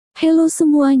Halo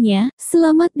semuanya,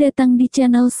 selamat datang di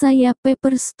channel saya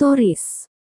Paper Stories.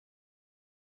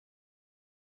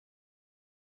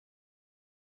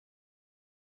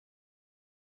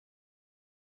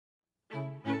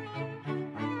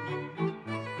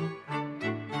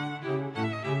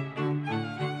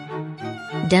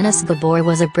 Dennis Gabor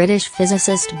was a British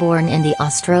physicist born in the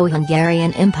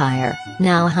Austro-Hungarian Empire,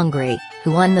 now Hungary,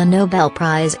 who won the Nobel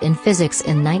Prize in Physics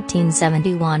in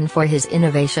 1971 for his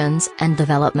innovations and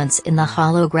developments in the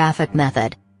holographic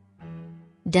method.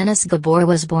 Dennis Gabor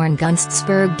was born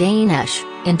Gunzburg, Danish,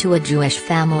 into a Jewish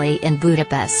family in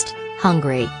Budapest,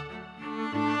 Hungary.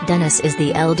 Dennis is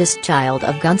the eldest child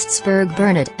of Gunzburg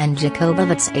Bernard and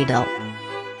Jakobowicz Adel.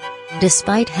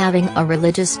 Despite having a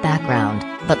religious background,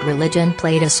 but religion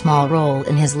played a small role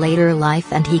in his later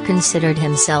life and he considered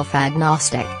himself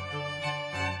agnostic.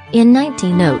 In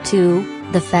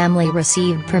 1902, the family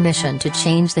received permission to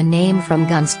change the name from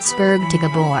Gunzburg to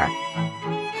Gabor.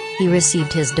 He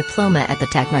received his diploma at the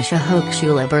Technische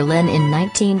Hochschule Berlin in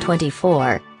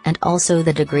 1924, and also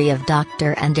the degree of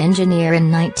doctor and engineer in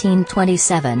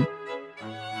 1927.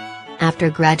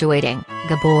 After graduating,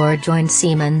 Gabor joined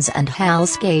Siemens and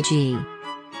Hals KG.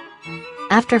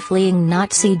 After fleeing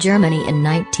Nazi Germany in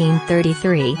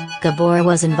 1933, Gabor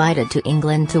was invited to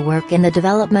England to work in the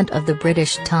development of the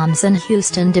British Thomson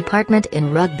Houston department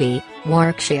in Rugby,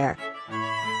 Warwickshire.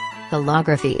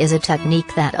 Holography is a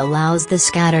technique that allows the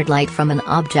scattered light from an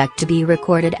object to be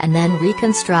recorded and then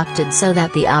reconstructed so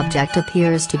that the object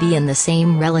appears to be in the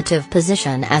same relative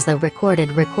position as the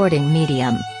recorded recording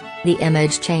medium. The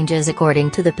image changes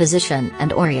according to the position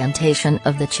and orientation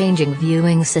of the changing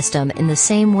viewing system in the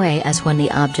same way as when the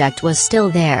object was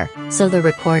still there, so the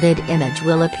recorded image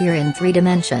will appear in 3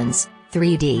 dimensions,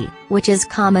 3D, which is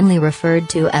commonly referred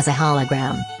to as a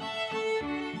hologram.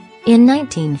 In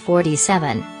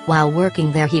 1947, while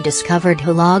working there he discovered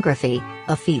holography,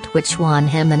 a feat which won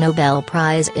him the Nobel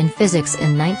Prize in Physics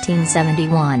in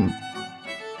 1971.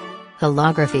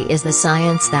 Holography is the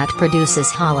science that produces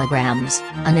holograms,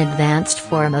 an advanced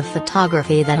form of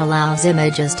photography that allows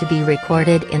images to be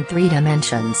recorded in 3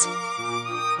 dimensions.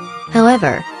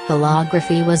 However,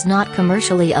 holography was not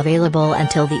commercially available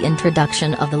until the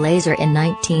introduction of the laser in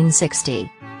 1960.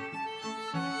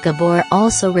 Gabor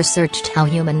also researched how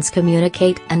humans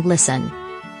communicate and listen.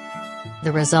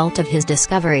 The result of his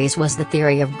discoveries was the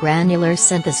theory of granular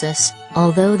synthesis,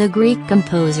 although the Greek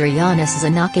composer Ioannis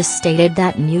Xenakis stated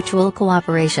that mutual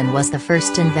cooperation was the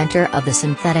first inventor of the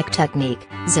synthetic technique.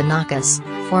 Xenakis,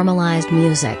 formalized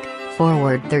music,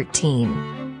 Forward 13.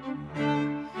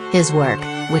 His work,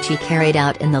 which he carried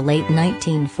out in the late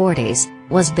 1940s,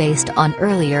 was based on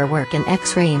earlier work in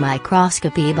X-ray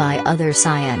microscopy by other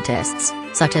scientists,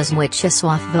 such as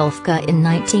Władysław Wolfka in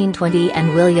 1920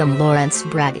 and William Lawrence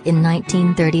Bragg in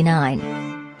 1939.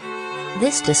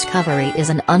 This discovery is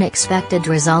an unexpected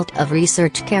result of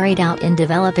research carried out in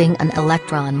developing an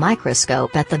electron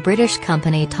microscope at the British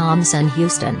company Thomson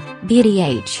Houston,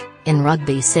 BDH, in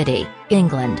Rugby City,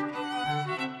 England.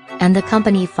 And the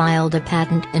company filed a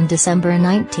patent in December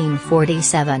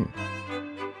 1947.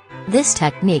 This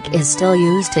technique is still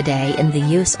used today in the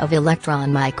use of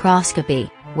electron microscopy,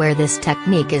 where this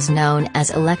technique is known as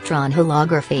electron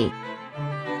holography.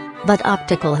 But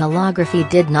optical holography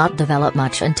did not develop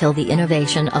much until the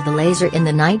innovation of the laser in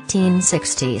the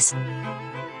 1960s.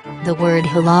 The word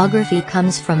holography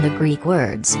comes from the Greek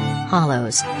words,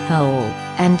 holos, hole,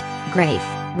 and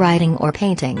graph, writing or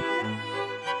painting.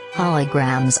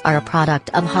 Holograms are a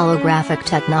product of holographic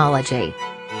technology.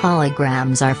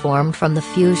 Holograms are formed from the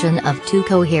fusion of 2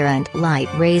 coherent light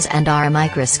rays and are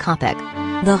microscopic.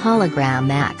 The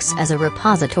hologram acts as a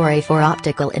repository for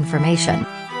optical information.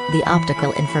 The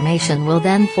optical information will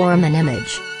then form an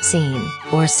image, scene,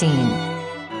 or scene.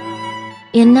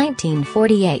 In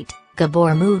 1948,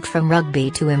 Gabor moved from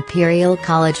Rugby to Imperial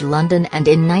College London and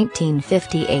in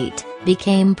 1958,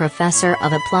 became Professor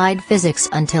of Applied Physics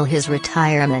until his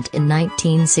retirement in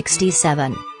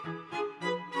 1967.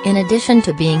 In addition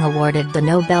to being awarded the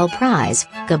Nobel Prize,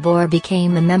 Gabor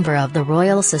became a member of the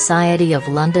Royal Society of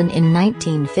London in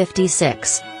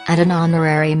 1956, and an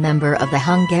honorary member of the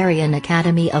Hungarian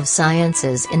Academy of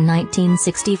Sciences in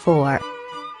 1964.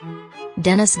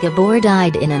 Dennis Gabor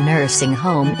died in a nursing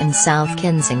home in South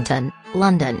Kensington,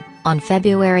 London, on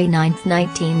February 9,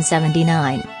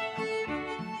 1979.